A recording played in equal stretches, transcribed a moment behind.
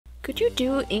Could you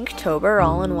do Inktober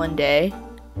all in one day?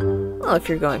 Well, if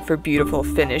you're going for beautiful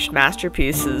finished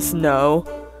masterpieces, no.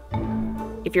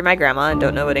 If you're my grandma and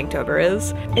don't know what Inktober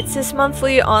is, it's this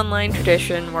monthly online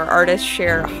tradition where artists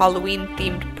share a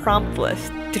Halloween-themed prompt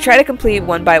list to try to complete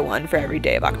one by one for every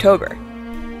day of October.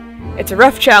 It's a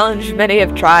rough challenge many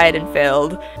have tried and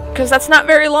failed, because that's not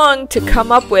very long to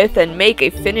come up with and make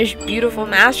a finished, beautiful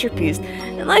masterpiece,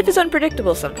 and life is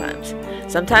unpredictable sometimes.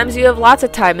 Sometimes you have lots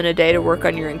of time in a day to work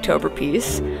on your Inktober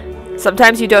piece.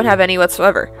 Sometimes you don't have any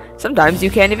whatsoever. Sometimes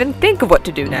you can't even think of what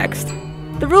to do next.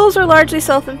 The rules are largely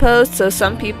self-imposed, so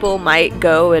some people might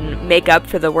go and make up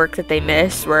for the work that they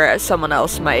missed, whereas someone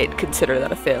else might consider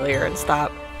that a failure and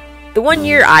stop. The one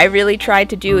year I really tried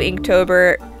to do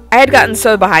Inktober, I had gotten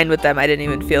so behind with them I didn't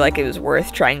even feel like it was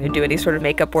worth trying to do any sort of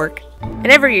makeup work. And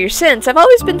every year since, I've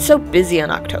always been so busy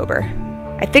on October.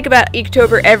 I think about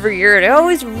Inktober every year and I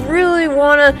always really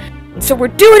wanna, so we're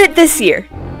doing it this year,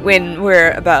 when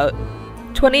we're about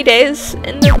 20 days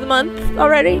into the month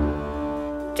already.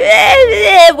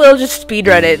 We'll just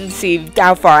speedrun it and see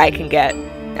how far I can get.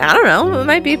 I don't know, it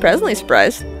might be a pleasantly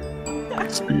surprised.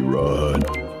 Speedrun.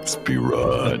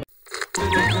 Speedrun.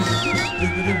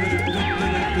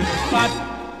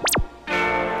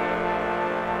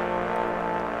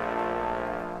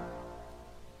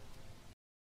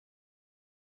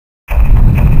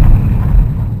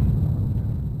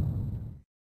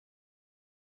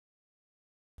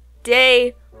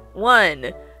 Day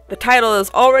 1. The title is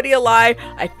already a lie.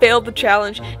 I failed the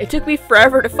challenge. It took me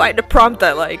forever to find a prompt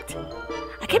I liked.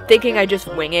 I kept thinking I'd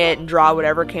just wing it and draw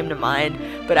whatever came to mind,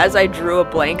 but as I drew a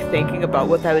blank thinking about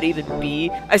what that would even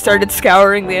be, I started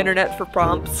scouring the internet for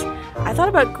prompts. I thought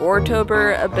about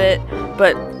Goretober a bit,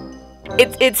 but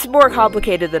it's more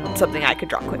complicated than something I could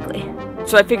draw quickly.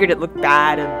 So I figured it looked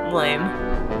bad and lame.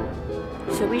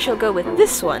 So we shall go with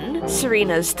this one,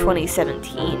 Serena's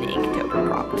 2017 Inktober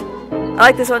prompt. I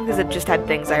like this one because it just had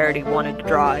things I already wanted to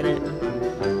draw in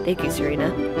it. Thank you, Serena.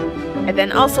 I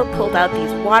then also pulled out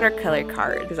these watercolor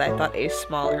cards because I thought a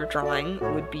smaller drawing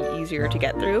would be easier to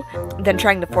get through than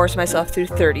trying to force myself through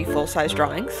 30 full-size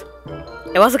drawings.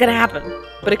 It wasn't going to happen,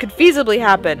 but it could feasibly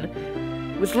happen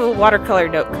with little watercolor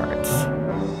note cards.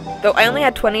 Though I only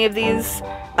had 20 of these,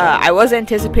 I was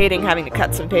anticipating having to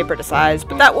cut some paper to size,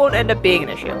 but that won't end up being an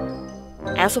issue.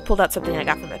 I also pulled out something I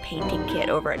got from a painting kit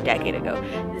over a decade ago.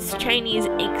 This Chinese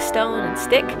ink stone and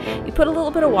stick. You put a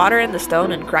little bit of water in the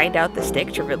stone and grind out the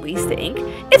stick to release the ink.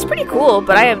 It's pretty cool,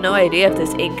 but I have no idea if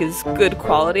this ink is good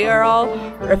quality at all,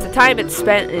 or if the time it's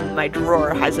spent in my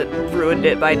drawer hasn't ruined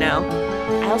it by now.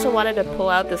 I also wanted to pull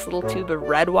out this little tube of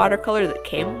red watercolor that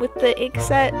came with the ink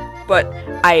set, but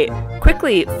I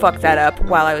quickly fucked that up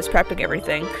while I was prepping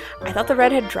everything. I thought the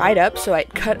red had dried up, so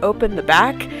I'd cut open the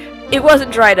back. It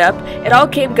wasn't dried up, it all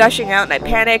came gushing out and I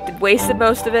panicked and wasted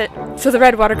most of it, so the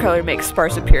red watercolor makes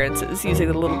sparse appearances using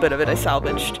the little bit of it I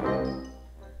salvaged.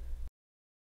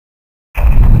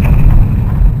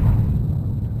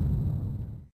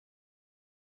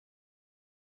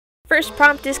 First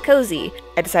prompt is cozy.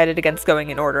 I decided against going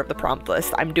in order of the prompt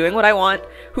list. I'm doing what I want.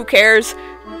 Who cares?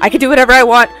 I can do whatever I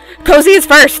want. Cozy is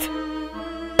first!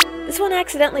 This one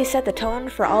accidentally set the tone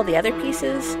for all the other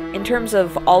pieces, in terms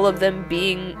of all of them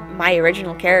being my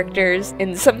original characters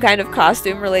in some kind of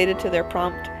costume related to their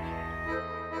prompt.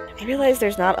 I realize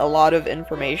there's not a lot of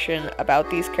information about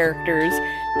these characters,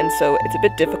 and so it's a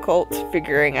bit difficult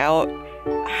figuring out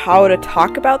how to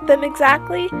talk about them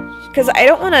exactly, because I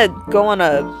don't want to go on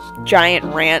a giant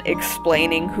rant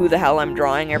explaining who the hell I'm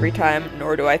drawing every time,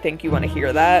 nor do I think you want to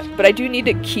hear that, but I do need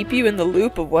to keep you in the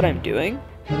loop of what I'm doing.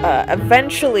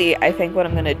 Eventually, I think what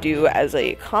I'm gonna do as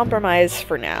a compromise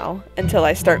for now, until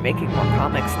I start making more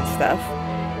comics and stuff,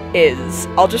 is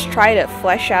I'll just try to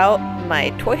flesh out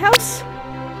my toy house.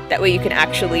 That way you can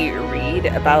actually read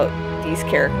about these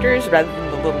characters rather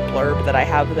than the little blurb that I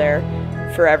have there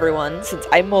for everyone, since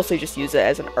I mostly just use it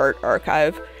as an art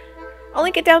archive. I'll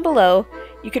link it down below.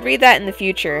 You could read that in the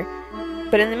future,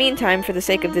 but in the meantime, for the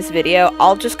sake of this video,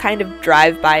 I'll just kind of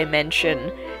drive-by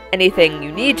mention anything you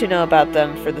need to know about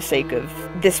them for the sake of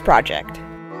this project.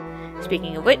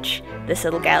 Speaking of which, this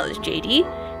little gal is JD,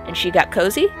 and she got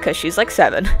cozy because she's like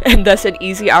 7, and thus an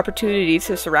easy opportunity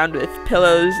to surround with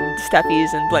pillows and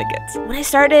stuffies and blankets. When I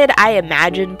started, I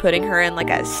imagined putting her in like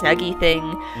a snuggie thing.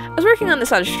 I was working on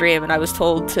this on stream and I was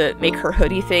told to make her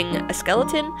hoodie thing a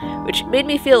skeleton, which made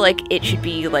me feel like it should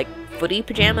be like footy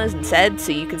pajamas instead,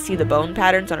 so you can see the bone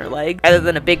patterns on her leg, rather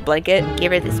than a big blanket.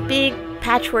 Give her this big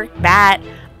patchwork bat,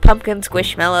 pumpkin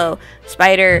squishmallow,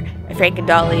 spider, a Franken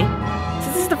dolly.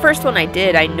 Since this is the first one I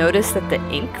did, I noticed that the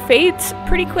ink fades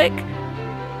pretty quick.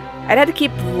 I'd had to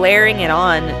keep layering it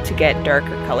on to get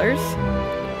darker colors.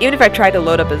 even if I tried to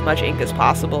load up as much ink as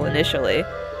possible initially.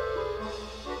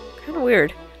 Kind of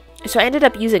weird. So I ended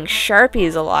up using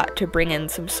Sharpies a lot to bring in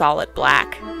some solid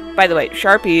black. By the way,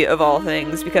 Sharpie of all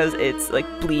things, because it's like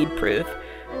bleed proof.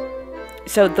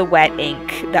 So the wet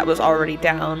ink that was already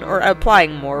down, or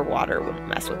applying more water, wouldn't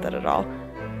mess with it at all.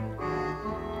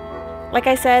 Like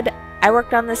I said, I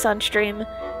worked on this on stream.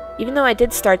 Even though I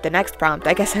did start the next prompt,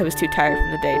 I guess I was too tired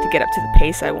from the day to get up to the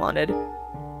pace I wanted.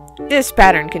 This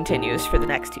pattern continues for the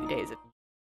next 2 days.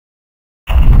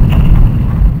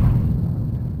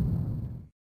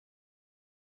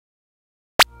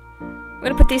 I'm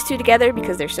gonna put these two together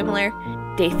because they're similar.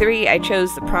 Day 3, I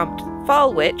chose the prompt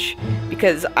Fall Witch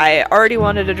because I already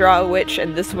wanted to draw a witch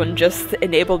and this one just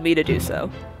enabled me to do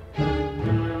so.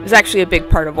 It was actually a big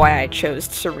part of why I chose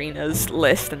Serena's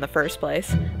list in the first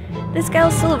place. This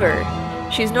gal's Silver.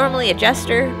 She's normally a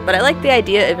jester, but I like the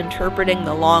idea of interpreting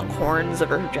the long horns of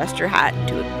her jester hat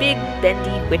into a big,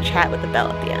 bendy witch hat with a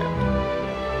bell at the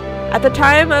end. At the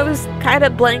time, I was kind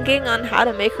of blanking on how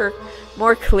to make her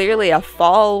more clearly a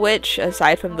fall witch,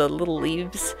 aside from the little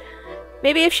leaves.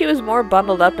 Maybe if she was more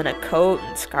bundled up in a coat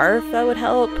and scarf, that would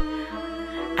help.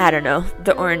 I don't know,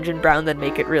 the orange and brown that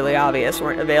make it really obvious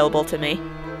weren't available to me.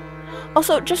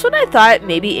 Also, just when I thought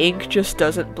maybe ink just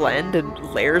doesn't blend and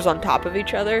layers on top of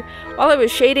each other, while I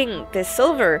was shading this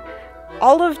silver,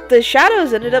 all of the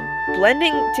shadows ended up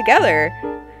blending together.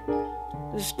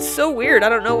 It was so weird, I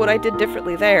don't know what I did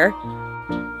differently there.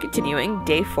 Continuing,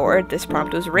 day 4, this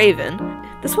prompt was Raven.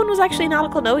 This one was actually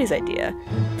Nautical Noe's idea,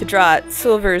 to draw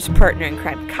Silver's partner in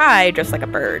crime Kai dressed like a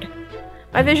bird.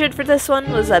 My vision for this one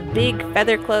was a big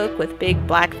feather cloak with big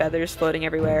black feathers floating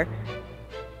everywhere.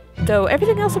 Though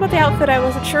everything else about the outfit I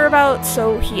wasn't sure about,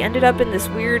 so he ended up in this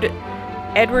weird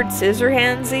Edward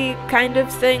Scissorhands-y kind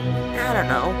of thing. I don't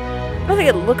know. I don't think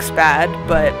it looks bad,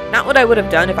 but not what I would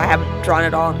have done if I haven't drawn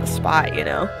it all on the spot, you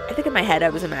know? I think in my head I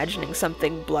was imagining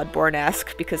something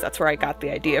Bloodborne-esque because that's where I got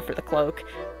the idea for the cloak.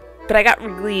 But I got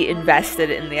really invested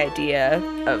in the idea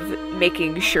of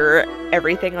making sure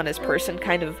everything on his person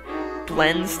kind of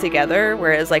blends together,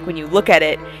 whereas like when you look at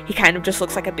it, he kind of just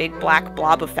looks like a big black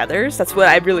blob of feathers. That's what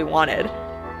I really wanted.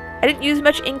 I didn't use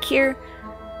much ink here.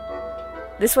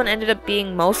 This one ended up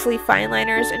being mostly fine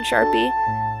liners and Sharpie,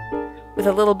 with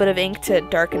a little bit of ink to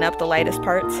darken up the lightest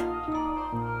parts.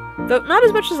 Though not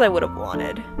as much as I would have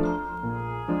wanted.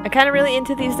 I'm kind of really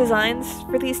into these designs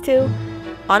for these two.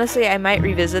 Honestly, I might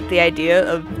revisit the idea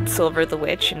of Silver the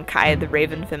Witch and Kai the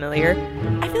Raven Familiar.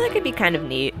 I feel like it'd be kind of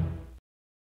neat.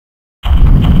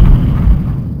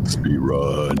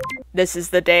 Speedrun. This is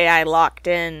the day I locked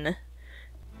in.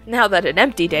 Now that an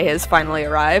empty day has finally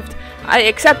arrived, I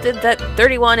accepted that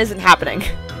 31 isn't happening.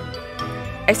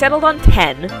 I settled on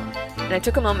 10, and I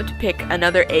took a moment to pick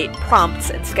another 8 prompts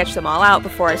and sketch them all out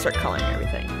before I start coloring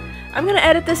everything. I'm going to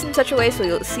edit this in such a way so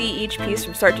you'll see each piece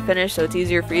from start to finish so it's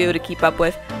easier for you to keep up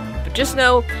with, but just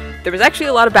know there was actually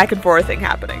a lot of back and forthing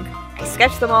happening. I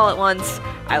sketched them all at once,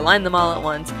 I lined them all at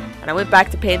once, and I went back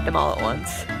to paint them all at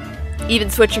once, even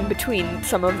switching between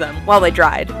some of them while they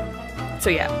dried. So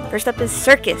yeah, first up is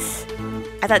Circus.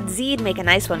 I thought Z'd make a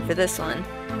nice one for this one.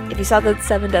 If you saw the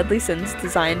 7 Deadly Sins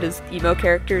designed as emo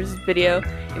characters video,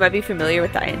 you might be familiar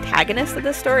with the antagonist of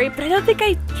this story, but I don't think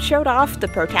I showed off the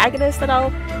protagonist at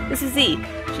all. This is Z.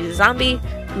 She's a zombie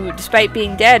who, despite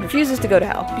being dead, refuses to go to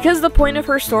hell. Because the point of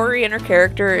her story and her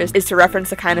character is to reference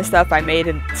the kind of stuff I made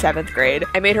in 7th grade,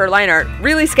 I made her line art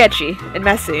really sketchy and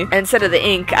messy, and instead of the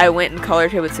ink, I went and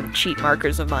colored her with some cheat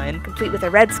markers of mine. Complete with a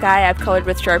red sky I've colored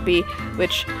with Sharpie,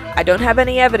 which I don't have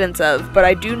any evidence of, but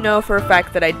I do know for a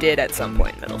fact that I did at some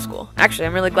point in middle school. Actually,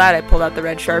 I'm really glad I pulled out the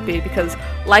red Sharpie because,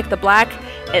 like the black,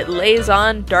 it lays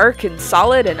on dark and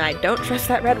solid, and I don't trust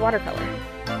that red watercolor.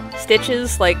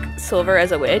 Stitches, like Silver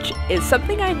as a witch, is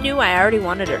something I knew I already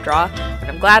wanted to draw, and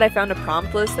I'm glad I found a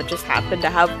prompt list that just happened to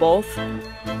have both.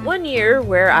 One year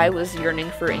where I was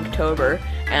yearning for Inktober,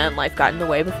 and life got in the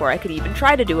way before I could even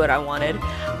try to do what I wanted,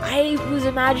 I was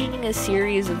imagining a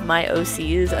series of my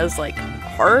OCs as like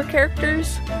horror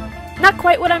characters. Not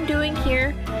quite what I'm doing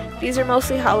here. These are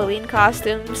mostly Halloween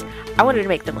costumes. I wanted to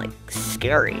make them like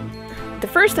scary. The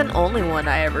first and only one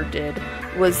I ever did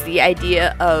was the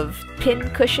idea of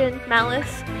Pincushion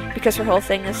Malice, because her whole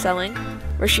thing is sewing,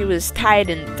 where she was tied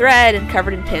in thread and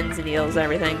covered in pins and needles and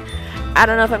everything. I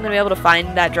don't know if I'm going to be able to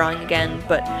find that drawing again,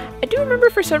 but I do remember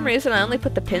for some reason I only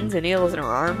put the pins and needles in her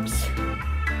arms.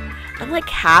 I'm like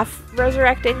half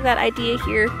resurrecting that idea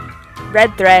here.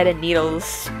 Red thread and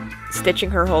needles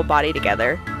stitching her whole body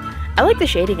together. I like the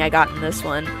shading I got in this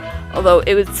one, although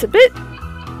it was a bit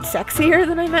sexier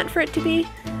than I meant for it to be.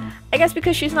 I guess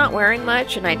because she's not wearing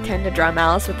much, and I tend to draw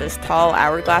Malice with this tall,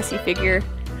 hourglassy figure.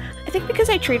 I think because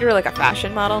I treat her like a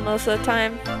fashion model most of the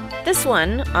time. This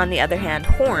one, on the other hand,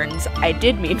 horns, I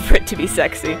did mean for it to be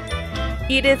sexy.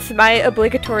 Edith, my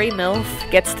obligatory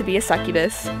MILF, gets to be a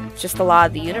succubus. It's just the law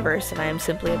of the universe, and I am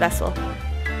simply a vessel.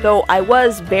 Though I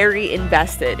was very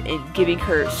invested in giving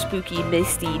her spooky,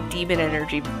 misty, demon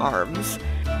energy arms.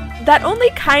 That only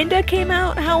kinda came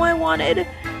out how I wanted,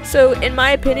 so in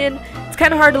my opinion, it's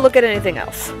kinda hard to look at anything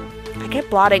else. I kept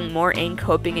blotting more ink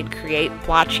hoping it'd create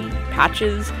blotchy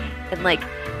patches, and like,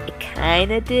 it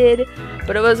kinda did,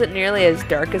 but it wasn't nearly as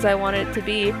dark as I wanted it to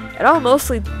be. It all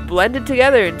mostly blended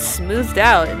together and smoothed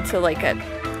out into like a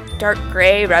dark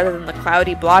gray rather than the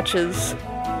cloudy blotches.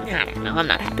 I don't know, I'm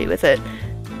not happy with it.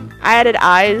 I added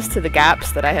eyes to the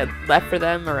gaps that I had left for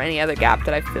them, or any other gap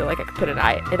that I feel like I could put an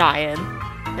eye in.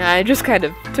 And I just kind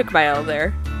of took my L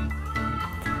there.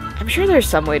 I'm sure there's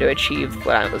some way to achieve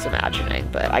what I was imagining,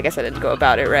 but I guess I didn't go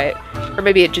about it right. Or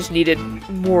maybe it just needed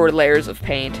more layers of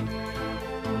paint.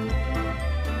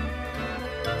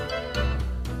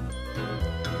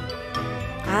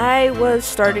 I was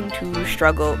starting to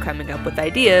struggle coming up with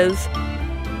ideas,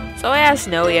 so I asked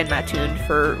Noe and Mattoon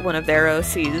for one of their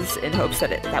OCs in hopes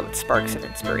that that would spark some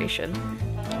inspiration.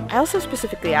 I also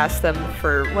specifically asked them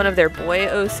for one of their boy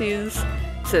OCs,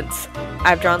 since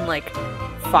I've drawn like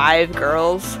 5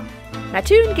 girls.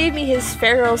 Mattoon gave me his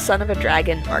feral son of a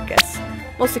dragon, Marcus,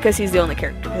 mostly because he's the only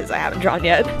character of his I haven't drawn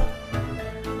yet.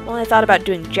 When I thought about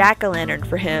doing jack-o'-lantern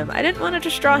for him, I didn't want to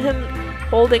just draw him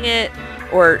holding it,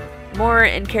 or more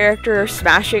in character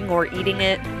smashing or eating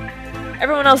it.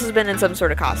 Everyone else has been in some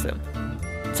sort of costume.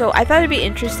 So I thought it'd be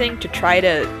interesting to try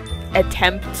to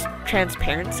attempt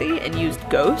transparency and used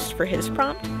ghost for his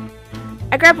prompt.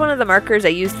 I grabbed one of the markers I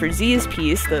used for Z's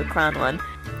piece, the clown one,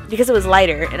 because it was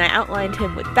lighter, and I outlined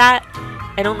him with that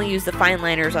and only used the fine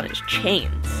liners on his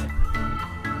chains.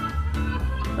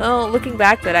 Well, looking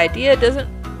back, that idea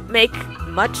doesn't make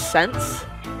much sense,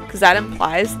 because that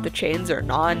implies the chains are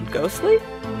non-ghostly.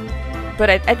 But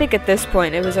I think at this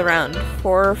point it was around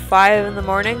 4 or 5 in the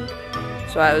morning,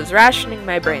 so I was rationing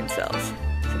my brain cells,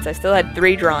 since I still had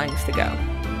 3 drawings to go.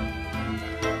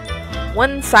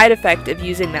 One side effect of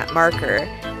using that marker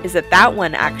is that that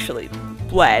one actually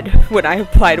bled when I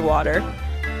applied water.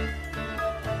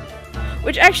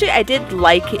 Which actually I did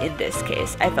like in this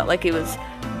case. I felt like it was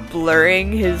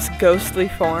blurring his ghostly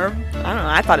form. I don't know,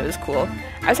 I thought it was cool.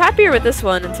 I was happier with this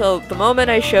one until the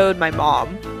moment I showed my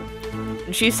mom.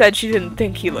 And she said she didn't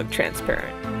think he looked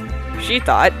transparent. She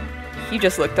thought he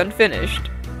just looked unfinished.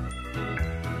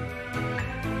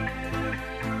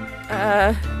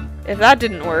 If that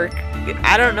didn't work,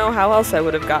 I don't know how else I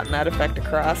would have gotten that effect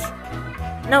across.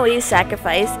 Noe's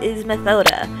sacrifice is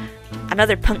Methoda,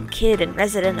 another punk kid and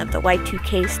resident of the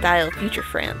Y2K style future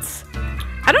France.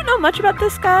 I don't know much about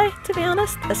this guy, to be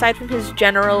honest, aside from his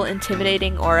general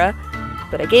intimidating aura,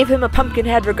 but I gave him a pumpkin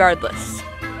head regardless,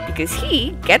 because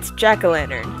he gets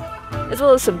jack-o'-lantern, as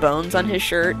well as some bones on his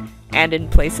shirt and in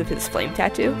place of his flame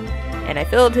tattoo, and I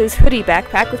filled his hoodie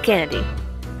backpack with candy.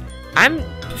 I'm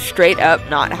straight up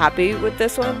not happy with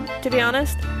this one, to be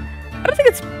honest. I don't think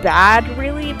it's bad,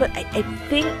 really, but I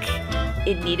think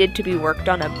it needed to be worked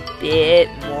on a bit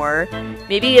more.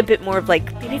 Maybe a bit more of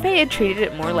like, maybe if I had treated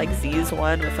it more like Z's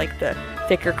one with like the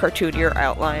thicker, cartoonier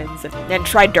outlines, and then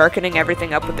tried darkening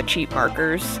everything up with the cheap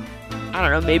markers. I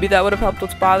don't know, maybe that would have helped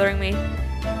what's bothering me.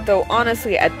 Though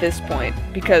honestly, at this point,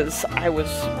 because I was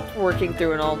working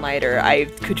through an all-nighter, I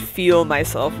could feel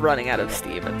myself running out of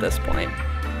steam at this point.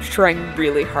 Trying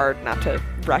really hard not to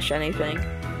rush anything.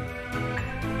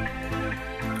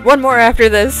 One more after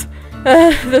this.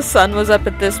 The sun was up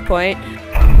at this point.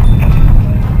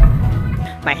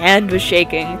 My hand was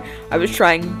shaking. I was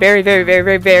trying very, very, very,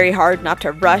 very, very hard not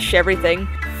to rush everything,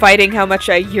 fighting how much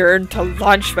I yearned to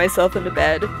launch myself into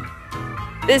bed.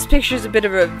 This picture's a bit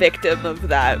of a victim of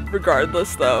that,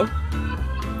 regardless, though.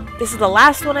 This is the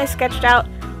last one I sketched out,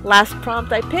 last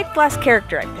prompt I picked, last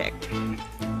character I picked.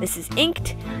 This is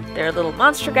Inked. They're a little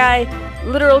monster guy,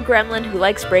 literal gremlin who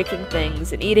likes breaking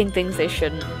things and eating things they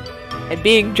shouldn't, and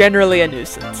being generally a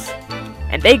nuisance.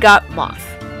 And they got Moth.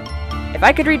 If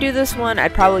I could redo this one,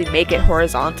 I'd probably make it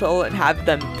horizontal and have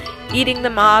them eating the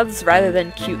moths rather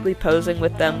than cutely posing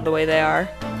with them the way they are.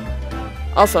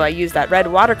 Also, I used that red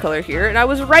watercolor here, and I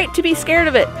was right to be scared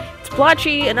of it. It's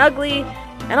blotchy and ugly,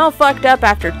 and all fucked up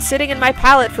after sitting in my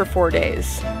palette for 4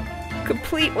 days.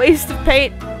 Complete waste of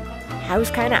paint. I was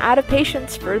kinda out of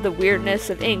patience for the weirdness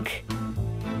of ink.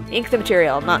 Ink the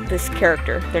material, not this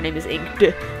character. Their name is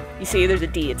Inked. You see, there's a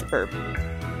D, it's a verb.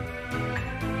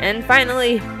 And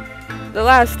finally, the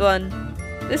last one.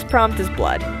 This prompt is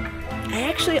blood. I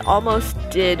actually almost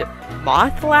did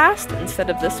Moth last instead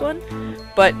of this one,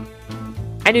 but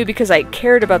I knew because I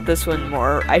cared about this one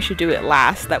more, I should do it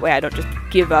last. That way I don't just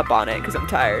give up on it because I'm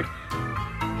tired.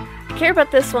 I care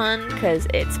about this one because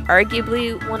it's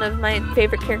arguably one of my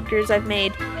favorite characters I've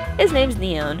made. His name's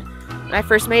Neon. When I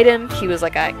first made him, he was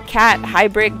like a cat,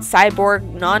 hybrid, cyborg,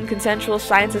 non-consensual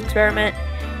science experiment.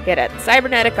 He had a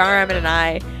cybernetic arm and an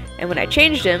eye, and when I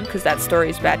changed him, because that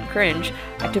story's bad and cringe,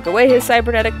 I took away his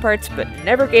cybernetic parts but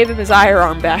never gave him his eye or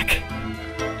arm back.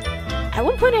 At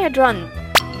one point I had drawn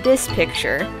this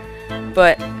picture,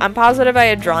 but I'm positive I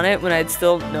had drawn it when I had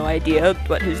still no idea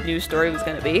what his new story was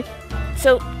going to be.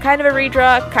 So, kind of a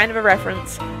redraw, kind of a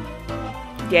reference.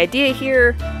 The idea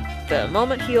here, the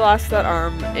moment he lost that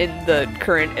arm in the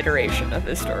current iteration of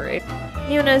his story.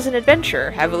 Neon is an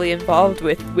adventurer, heavily involved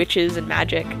with witches and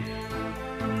magic.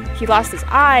 He lost his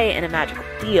eye in a magical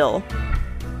deal,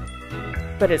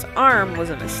 but his arm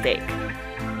was a mistake.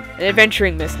 An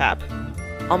adventuring mishap.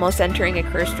 Almost entering a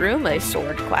cursed room, a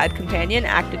sword-clad companion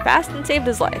acted fast and saved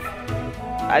his life.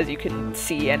 As you can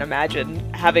see and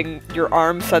imagine, having your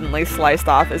arm suddenly sliced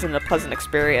off isn't a pleasant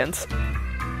experience.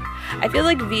 I feel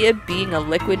like via being a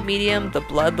liquid medium, the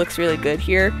blood looks really good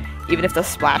here, even if the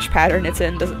splash pattern it's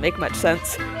in doesn't make much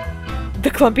sense.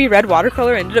 The clumpy red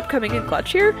watercolor ended up coming in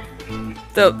clutch here.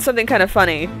 Though, something kind of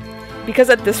funny, because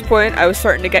at this point I was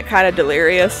starting to get kind of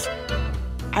delirious.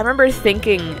 I remember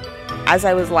thinking, as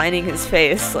I was lining his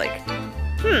face, like,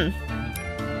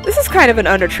 this is kind of an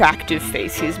unattractive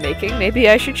face he's making, maybe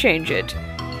I should change it.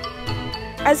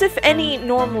 As if any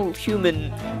normal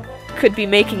human could be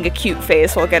making a cute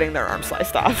face while getting their arm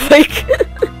sliced off, like,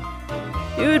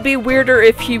 it would be weirder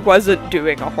if he wasn't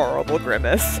doing a horrible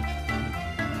grimace.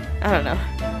 I don't know.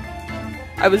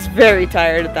 I was very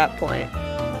tired at that point,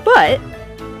 but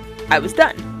I was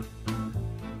done.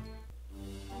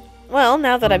 Well,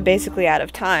 now that I'm basically out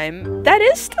of time, that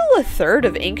is still a third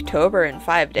of Inktober in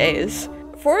 5 days.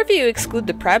 4 if you exclude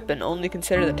the prep and only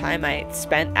consider the time I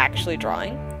spent actually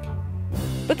drawing.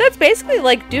 But that's basically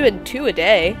like doing 2 a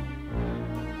day.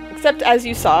 Except, as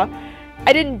you saw,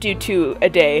 I didn't do 2 a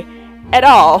day at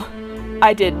all.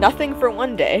 I did nothing for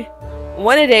 1 day,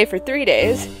 1 a day for 3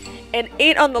 days, and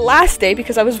 8 on the last day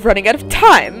because I was running out of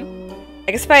time.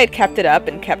 I guess if I had kept it up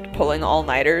and kept pulling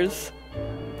all-nighters,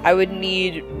 I would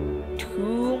need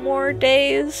 2 more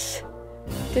days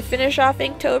to finish off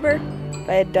Inktober if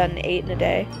I had done 8 in a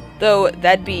day. Though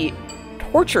that'd be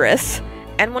torturous,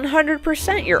 and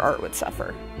 100% your art would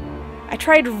suffer. I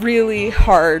tried really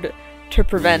hard to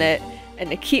prevent it and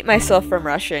to keep myself from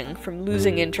rushing, from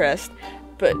losing interest,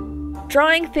 but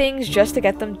drawing things just to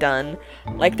get them done,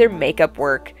 like their makeup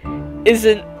work,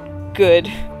 isn't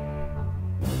good.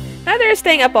 Neither is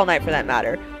staying up all night for that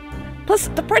matter. Plus,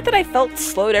 the part that I felt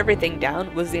slowed everything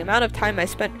down was the amount of time I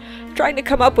spent trying to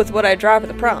come up with what I draw for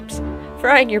the prompts.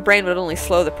 Frying your brain would only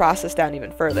slow the process down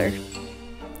even further.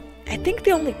 I think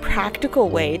the only practical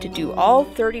way to do all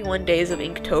 31 days of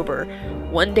Inktober,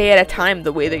 1 day at a time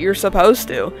the way that you're supposed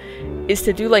to, is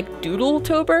to do like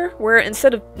Doodle-tober, where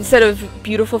instead of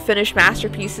beautiful finished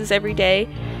masterpieces every day,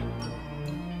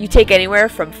 you take anywhere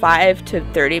from 5 to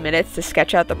 30 minutes to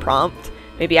sketch out the prompt,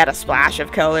 maybe add a splash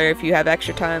of color if you have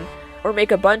extra time, or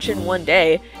make a bunch in 1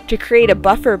 day to create a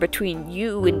buffer between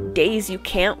you and days you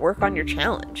can't work on your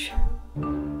challenge.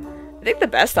 I think the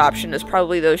best option is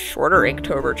probably those shorter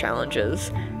Inktober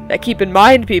challenges that keep in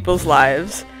mind people's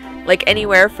lives, like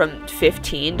anywhere from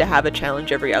 15 to have a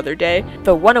challenge every other day,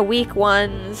 the 1 a week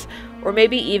ones, or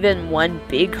maybe even 1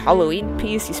 big Halloween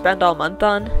piece you spend all month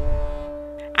on.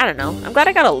 I don't know, I'm glad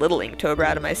I got a little Inktober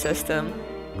out of my system.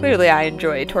 Clearly I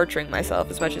enjoy torturing myself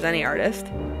as much as any artist.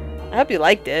 I hope you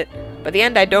liked it. By the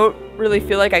end, I don't really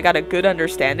feel like I got a good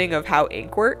understanding of how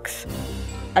ink works.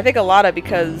 I think a lot of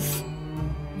because,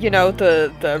 you know,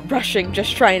 the rushing,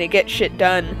 just trying to get shit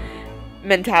done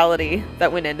mentality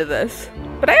that went into this.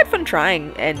 But I had fun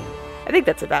trying, and I think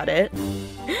that's about it.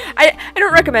 I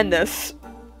don't recommend this.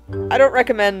 I don't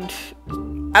recommend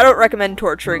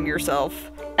torturing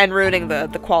yourself and ruining the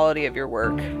quality of your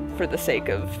work for the sake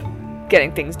of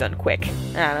getting things done quick.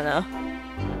 I don't know.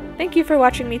 Thank you for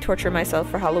watching me torture myself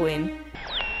for Halloween.